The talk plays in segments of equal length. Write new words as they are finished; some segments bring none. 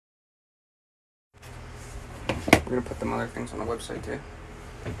We're going to put them other things on the website too.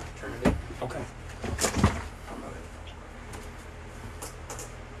 Trinity. Okay.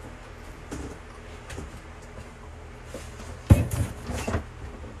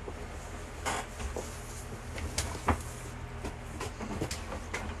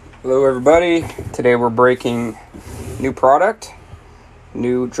 Hello everybody, today we're breaking new product,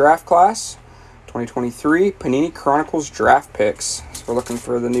 new draft class, 2023 Panini Chronicles draft picks. So we're looking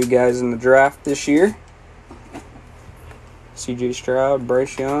for the new guys in the draft this year. CJ Stroud,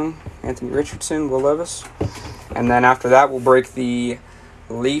 Bryce Young, Anthony Richardson, Will Levis. And then after that we'll break the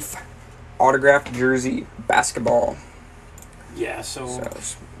Leaf autographed jersey basketball. Yeah, so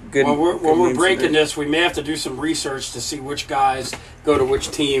good. When we're breaking today. this, we may have to do some research to see which guys go to which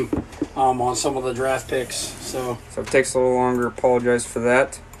team on some of the draft picks. So if it takes a little longer, apologize for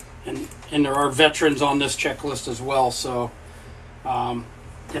that. And there are veterans on this checklist as well. So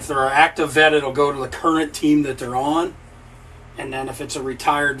if they're an active vet, it'll go to the current team that they're on. And then if it's a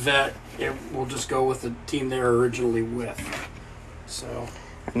retired vet, it will just go with the team they were originally with. So.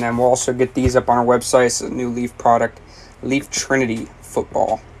 And then we'll also get these up on our website. It's a new Leaf product, Leaf Trinity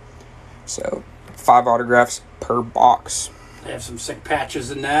Football. So 5 autographs per box. They have some sick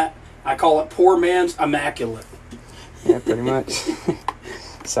patches in that. I call it poor man's immaculate. Yeah, pretty much.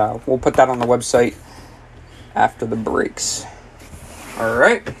 So we'll put that on the website after the breaks. All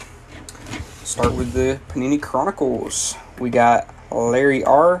right. Start with the Panini Chronicles. We got Larry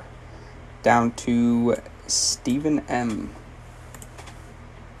R. down to Stephen M.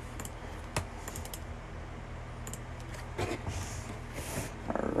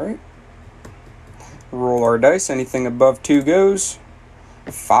 All right. Roll our dice. Anything above 2 goes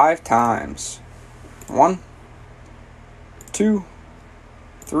 5 times. 1, 2,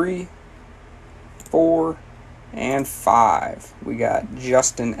 3, 4, and 5. We got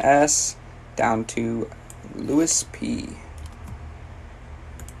Justin S. down to Lewis P.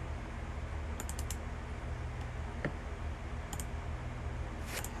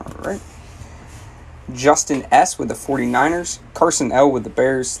 All right. Justin S. with the 49ers, Carson L. with the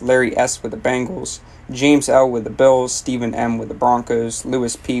Bears, Larry S. with the Bengals, James L. with the Bills, Stephen M. with the Broncos,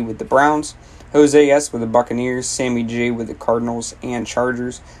 Lewis P. with the Browns, Jose S. with the Buccaneers, Sammy J. with the Cardinals and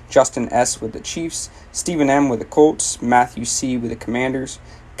Chargers, Justin S. with the Chiefs, Stephen M. with the Colts, Matthew C. with the Commanders,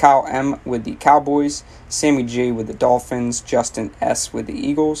 Kyle M. with the Cowboys, Sammy J. with the Dolphins, Justin S. with the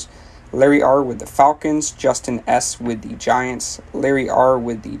Eagles, Larry R. with the Falcons, Justin S. with the Giants, Larry R.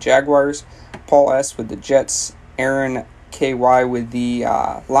 with the Jaguars, Paul S. with the Jets, Aaron K.Y. with the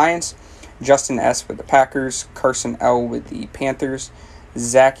Lions, Justin S. with the Packers, Carson L. with the Panthers,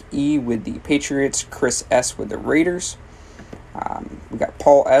 Zach E. with the Patriots, Chris S. with the Raiders. We got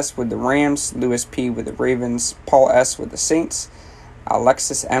Paul S. with the Rams, Lewis P. with the Ravens, Paul S. with the Saints,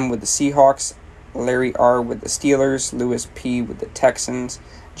 Alexis M. with the Seahawks, Larry R. with the Steelers, Lewis P. with the Texans,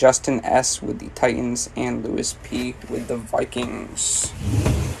 Justin S. with the Titans, and Lewis P. with the Vikings.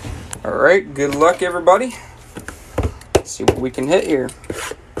 All right, good luck, everybody. Let's see what we can hit here.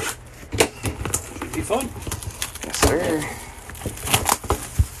 Should be fun. Yes, sir.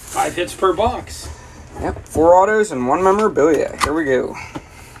 5 hits per box. Yep, 4 autos and 1 memorabilia. Here we go.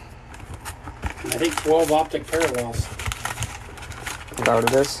 And I think 12 optic parallels. Is that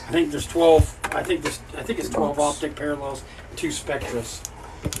what it is? I think there's 12. I think it's 12 optic parallels, 2 spectras.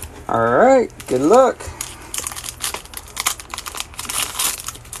 All right, good luck.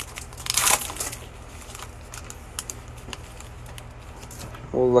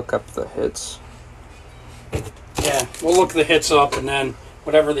 We'll look up the hits. Yeah, we'll look the hits up, and then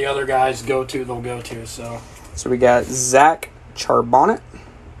whatever the other guys go to, they'll go to. So we got Zach Charbonnet,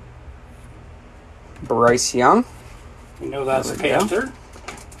 Bryce Young. We know that's a Panther.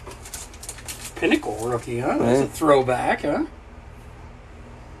 Pinnacle rookie, huh? That's a throwback, huh?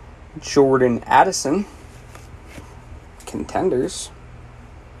 Jordan Addison, Contenders.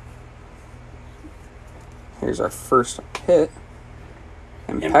 Here's our first hit.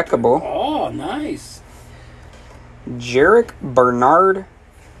 Impeccable. Oh, nice. Jarek Bernard,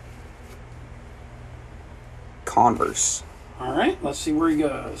 Converse. All right, let's see where he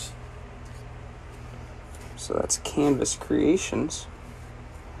goes. So that's Canvas Creations.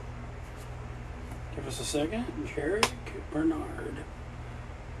 Give us a second. Jarek Bernard.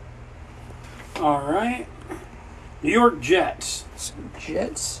 All right. New York Jets. So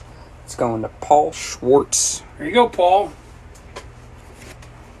Jets. It's going to Paul Schwartz. There you go, Paul.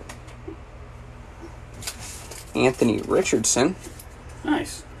 Anthony Richardson.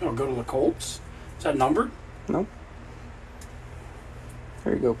 Nice. Oh, go to the Colts. Is that numbered? Nope.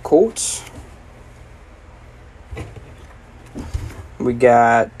 There you go, Colts. We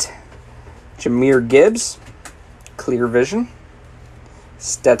got Jahmyr Gibbs, Clear Vision.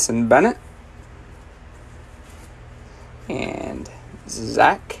 Stetson Bennett. And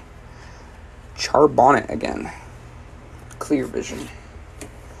Zach Charbonnet again. Clear Vision.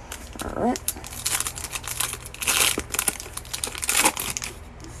 All right.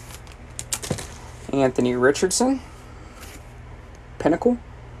 Anthony Richardson. Pinnacle.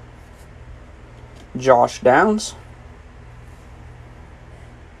 Josh Downs.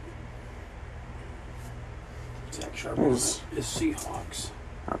 Zach Charbonnet is Seahawks.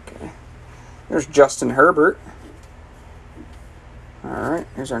 Okay. There's Justin Herbert. All right.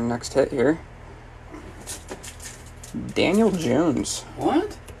 Here's our next hit here. Daniel Jones.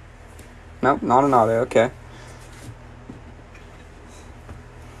 What? Nope, not an auto. Okay.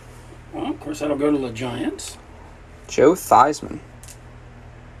 Well, of course, that'll go to the Giants. Joe Theismann.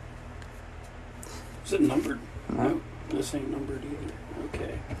 Is it numbered? No. No, this ain't numbered either.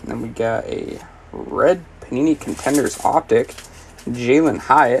 Okay. And then we got a red Panini Contenders Optic, Jalen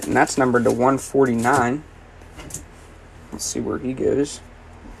Hyatt, and that's numbered to 149. Let's see where he goes.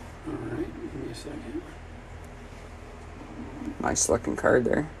 All right, give me a second. Nice looking card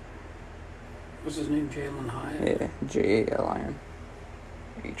there. What's his name? Jalen Hyatt? Yeah, Jalin.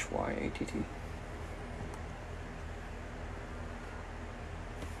 Hyatt.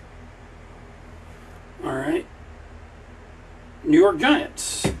 All right. New York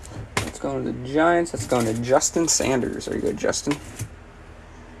Giants. Let's go to the Giants. Let's go to Justin Sanders. There you go, Justin.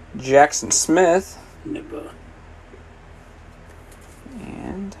 Jackson Smith. Nibba.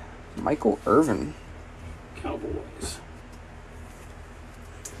 And Michael Irvin. Cowboys.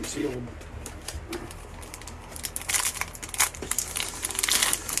 It's the old.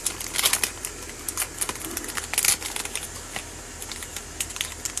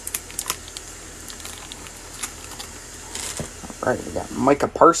 All right, we got Micah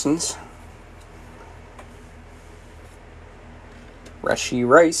Parsons. Rashee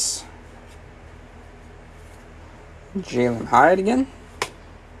Rice. Jalen Hyatt again.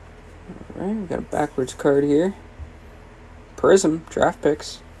 All right, we got a backwards card here. Prism, draft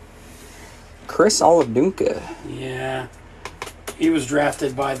picks. Chris Oladunka. Yeah. He was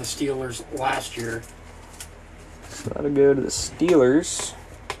drafted by the Steelers last year. So that'll go to the Steelers.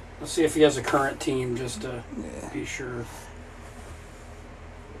 Let's see if he has a current team just to be sure.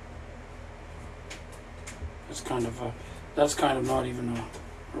 That's kind of not even a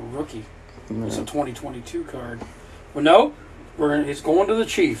rookie. No. It's a 2022 card. Well, no, he's going to the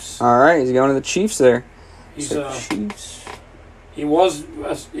Chiefs. All right, he's going to the Chiefs there. He's Chiefs.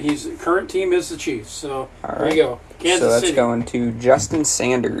 His current team is the Chiefs. So All there right. you go, Kansas So that's City. going to Justin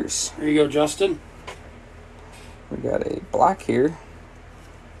Sanders. There you go, Justin. We got a black here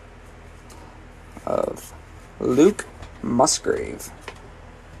of Luke Musgrave.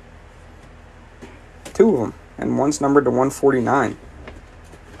 Two of them, and one's numbered to 149.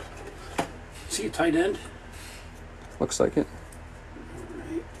 See a tight end? Looks like it.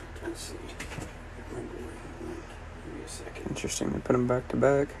 Alright, let's see. Give me a second. Interesting. They put them back to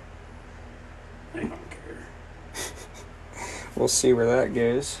back. I don't care. We'll see where that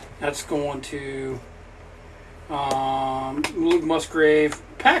goes. That's going to Luke Musgrave,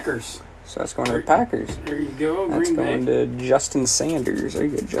 Packers. So that's going to the Packers. There you go, That's Green going Bay. to Justin Sanders. There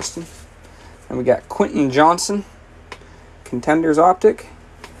you go, Justin. And we got Quentin Johnson, Contenders Optic,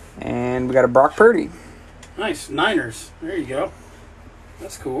 and we got a Brock Purdy. Nice, Niners. There you go.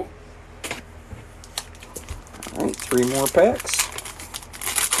 That's cool. All right, 3 more packs.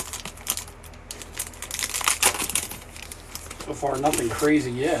 So far, nothing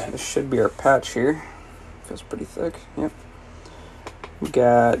crazy yet. This should be our patch here. Feels pretty thick. Yep. We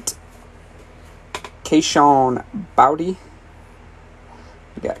got Kayshawn Boudy.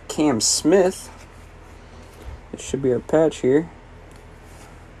 We got Cam Smith. This should be our patch here.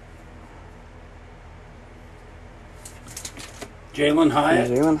 Jalen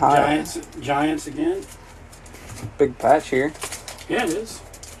Hyatt. Jalen Hyatt. Giants again. Big patch here. Yeah, it is.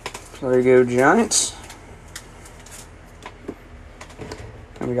 So there you go, Giants.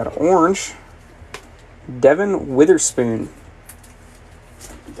 And we got an orange. Devin Witherspoon.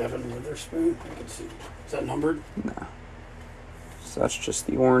 Devin Witherspoon. I can see. Is that numbered? No. So that's just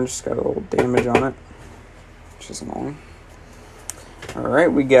the orange. It's got a little damage on it, which is annoying. All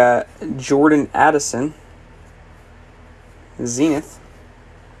right, we got Jordan Addison. Zenith.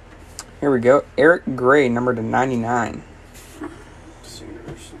 Here we go. Eric Gray, number to 99. Let's see.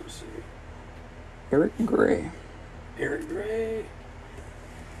 Eric Gray. Eric Gray.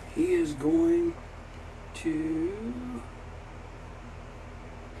 He is going to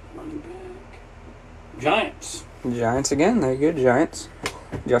running back. Giants. Giants again. There you go, Giants.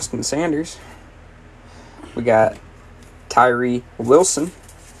 Justin Sanders. We got Tyree Wilson,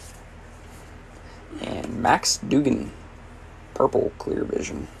 and Max Dugan, purple clear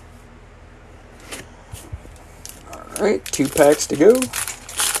vision. Alright, 2 packs to go.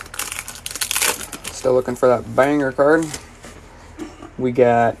 Still looking for that banger card. We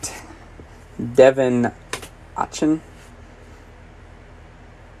got Devin Achin,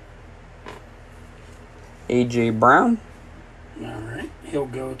 A.J. Brown. Alright, he'll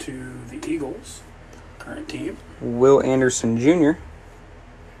go to the Eagles, current team. Will Anderson Jr.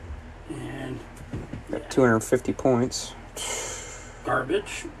 And got 250 points.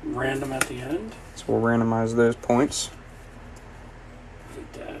 garbage, random at the end. So we'll randomize those points.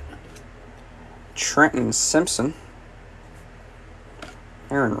 Like that. Trenton Simpson.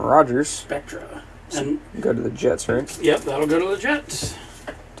 Aaron Rodgers. Spectra. And Go to the Jets, right? yep, that'll go to the Jets.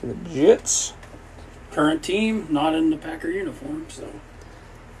 To the Jets. Current team, not in the Packer uniform, so.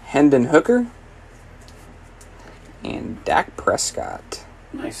 Hendon Hooker. And Dak Prescott.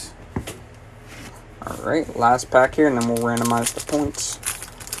 Nice. Alright, last pack here, and then we'll randomize the points.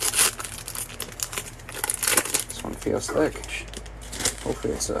 This one feels thick.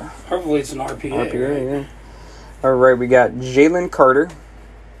 Hopefully it's a Hopefully it's an RPA. RPA, right? yeah. Alright, we got Jalen Carter.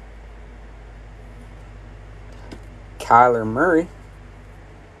 Kyler Murray.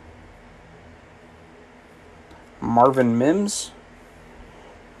 Marvin Mims.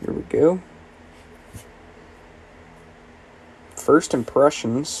 Here we go. First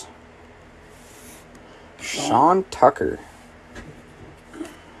impressions. Sean Tucker.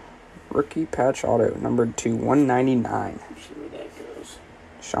 Rookie patch auto, numbered to 199. Let's see where that goes.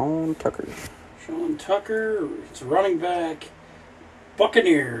 Sean Tucker. Sean Tucker, it's a running back.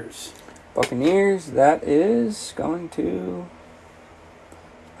 Buccaneers. Buccaneers, that is going to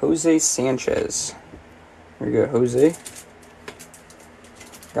Jose Sanchez. There you go, Jose.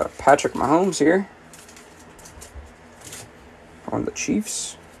 Got a Patrick Mahomes here. On the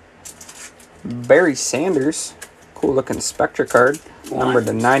Chiefs. Barry Sanders. Cool looking Spectra card. Numbered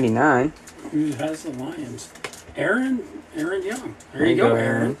to 99. Who has the Lions? Aaron Young. There you go,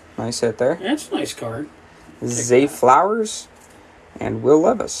 Aaron. Nice hit there. That's a nice card. Zay Flowers and Will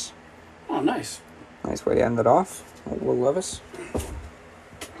Levis. Oh, nice. Nice way to end it off. Will Levis.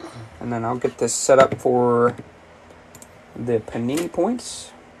 And then I'll get this set up for the Panini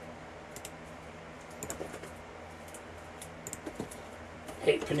points.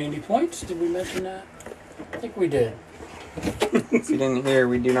 Hate Panini points. Did we mention that? I think we did. If you didn't hear,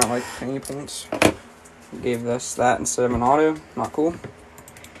 we do not like Panini points. We gave us that instead of an auto. Not cool.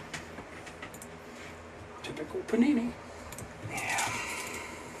 Typical Panini.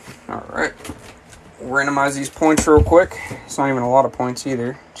 Alright. We'll randomize these points real quick. It's not even a lot of points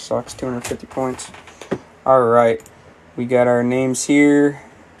either. Sucks, 250 points. Alright. We got our names here.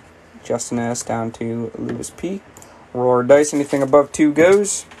 Justin S. down to Lewis P. Roll our dice. Anything above 2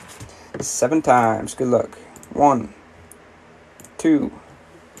 goes. 7 times. Good luck. 1, 2,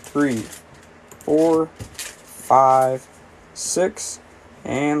 3, 4, 5, 6.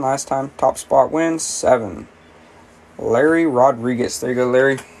 And last time, top spot wins. 7. Larry Rodriguez. There you go,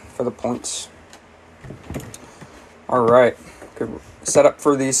 Larry, for the points. Alright. Good setup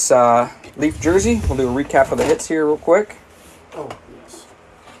for this Leaf jersey. We'll do a recap of the hits here real quick. Oh, yes.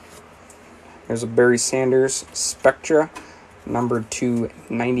 There's a Barry Sanders Spectra, numbered to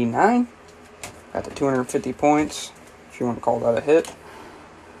 99. Got the 250 points, if you want to call that a hit.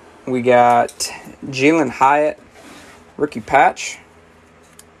 We got Jalen Hyatt, rookie patch.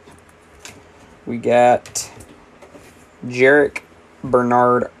 We got Jarek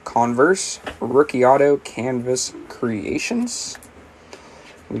Bernard Converse, rookie auto canvas creations.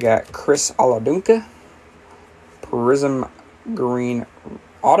 We got Chris Aladunka, Prism Green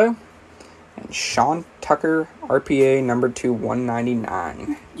auto. And Sean Tucker, RPA, number 2,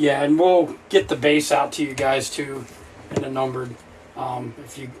 199. Yeah, and we'll get the base out to you guys too, and the numbered.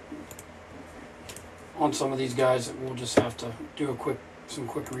 If you on some of these guys, we'll just have to do some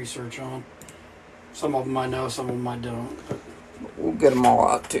quick research on. Some of them I know, some of them I don't. We'll get them all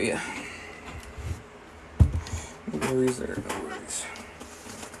out to you. No worries there, no worries.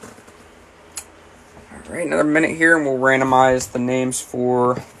 Alright, another minute here, and we'll randomize the names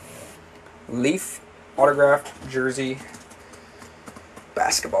for Leaf autographed jersey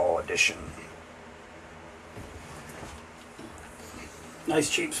basketball edition. Nice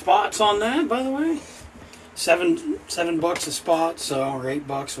cheap spots on that, by the way. $7 a spot, so or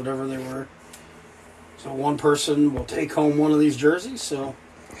 $8, whatever they were. So one person will take home one of these jerseys. So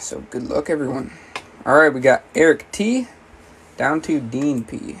good luck, everyone. All right, we got Eric T. down to Dean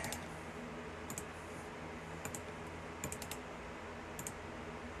P.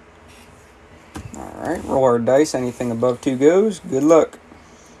 All Alright, roll our dice. Anything above 2 goes. Good luck.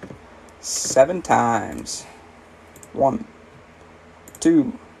 7 times. 1,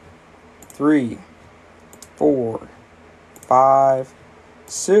 2, 3, 4, 5,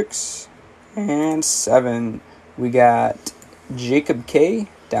 6, and 7. We got Jacob K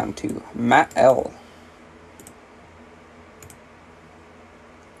down to Matt L.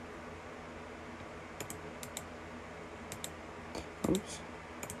 Oops.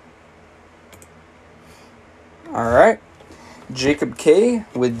 Alright. Jacob K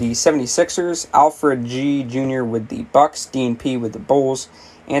with the 76ers, Alfred G. Jr. with the Bucks, Dean P. with the Bulls,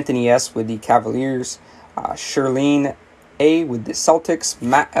 Anthony S. with the Cavaliers, Shirlene A. with the Celtics,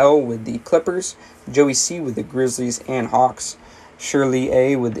 Matt L. with the Clippers, Joey C. with the Grizzlies and Hawks, Shirley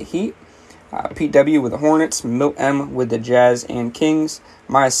A. with the Heat, Pete W. with the Hornets, Milt M. with the Jazz and Kings,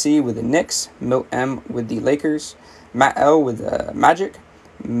 Maya C. with the Knicks, Milt M. with the Lakers, Matt L. with the Magic,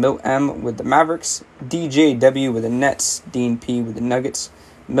 Milt M. with the Mavericks, DJ W. with the Nets, Dean P. with the Nuggets,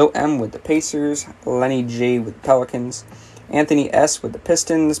 Milt M. with the Pacers, Lenny J. with the Pelicans, Anthony S. with the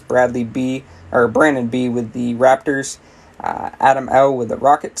Pistons, Brandon B. with the Raptors, Adam L. with the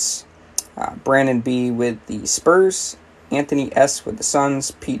Rockets, Brandon B. with the Spurs, Anthony S. with the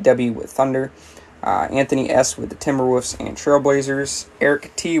Suns, Pete W. with Thunder, Anthony S. with the Timberwolves and Trailblazers,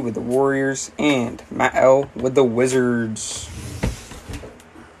 Eric T. with the Warriors, and Matt L. with the Wizards.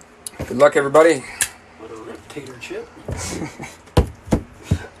 Good luck, everybody. What a potato chip.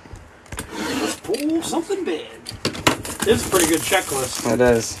 Let's pull something big. This is a pretty good checklist. It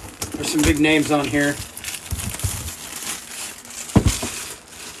is. There's some big names on here.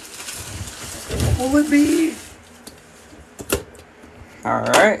 What will it be? All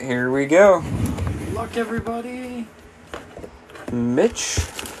right, here we go. Good luck, everybody. Mitch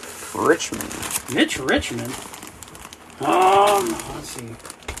Richmond. Mitch Richmond? Let's see.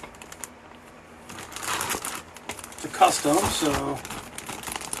 It's a custom, so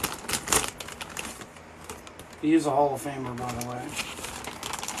he is a Hall of Famer, by the way.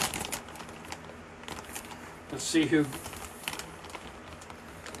 Let's see who.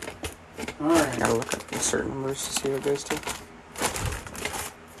 All right. Gotta look up certain numbers to see what it goes to.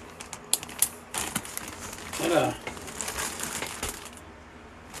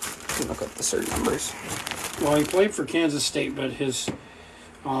 Look up the certain numbers. Well, he played for Kansas State, but his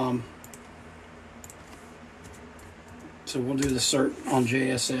so we'll do the cert on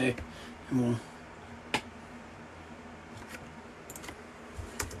JSA, and we'll.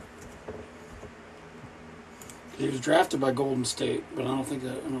 He was drafted by Golden State, but I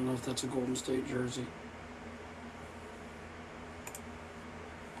don't know if that's a Golden State jersey.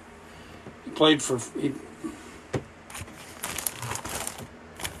 He played for.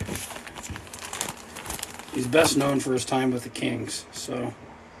 He's best known for his time with the Kings, so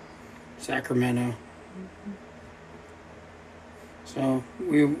Sacramento. So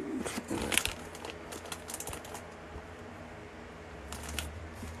we're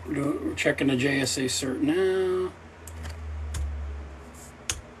checking the JSA cert now.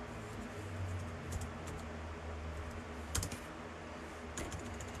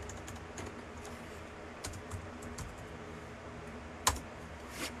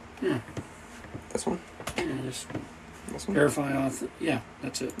 Yeah. This one? Yeah, just This one? verify off. Yeah,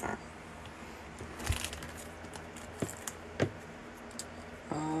 that's it. All right.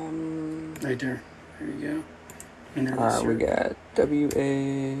 Right there. There you go. And All right, we got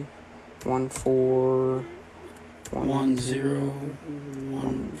WA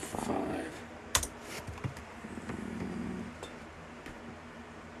 141015.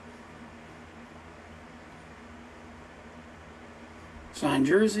 Signed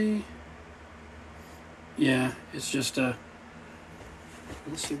jersey. Yeah, it's just a.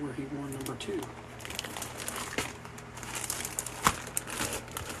 Let's see where he wore number 2.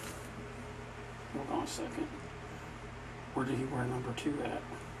 Hold on a second. Where did he wear number 2 at?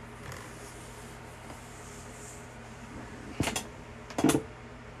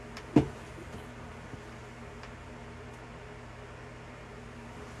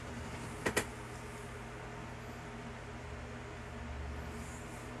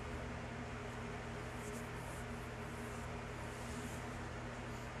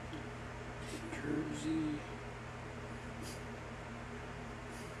 Jersey.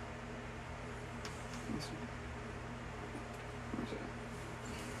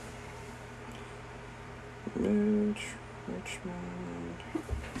 Mitch Richmond.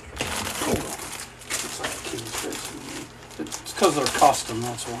 Hold on. Looks like a Kings jersey. It's because they're custom,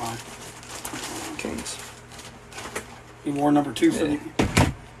 that's why. Kings. He wore number 2 for Yeah.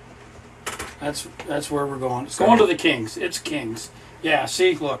 That's where we're going. It's going to the Kings. It's Kings. Yeah,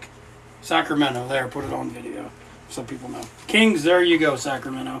 see, look. Sacramento. There, put it on video so people know. Kings, there you go,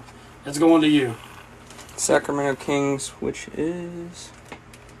 Sacramento. It's going to you. Sacramento Kings, which is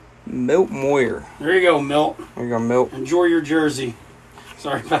Milt Moyer. There you go, Milt. There you go, Milt. Enjoy your jersey.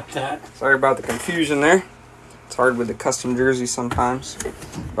 Sorry about that. Sorry about the confusion there. It's hard with the custom jersey sometimes.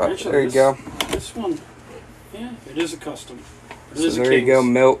 But Actually, there you go. This one, yeah, it is a custom. So there you go,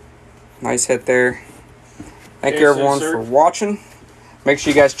 Milt. Nice hit there. Thank you, everyone, for watching. Make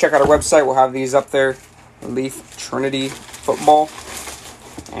sure you guys check out our website. We'll have these up there. Leaf Trinity Football.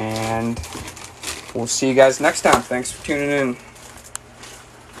 And we'll see you guys next time. Thanks for tuning in.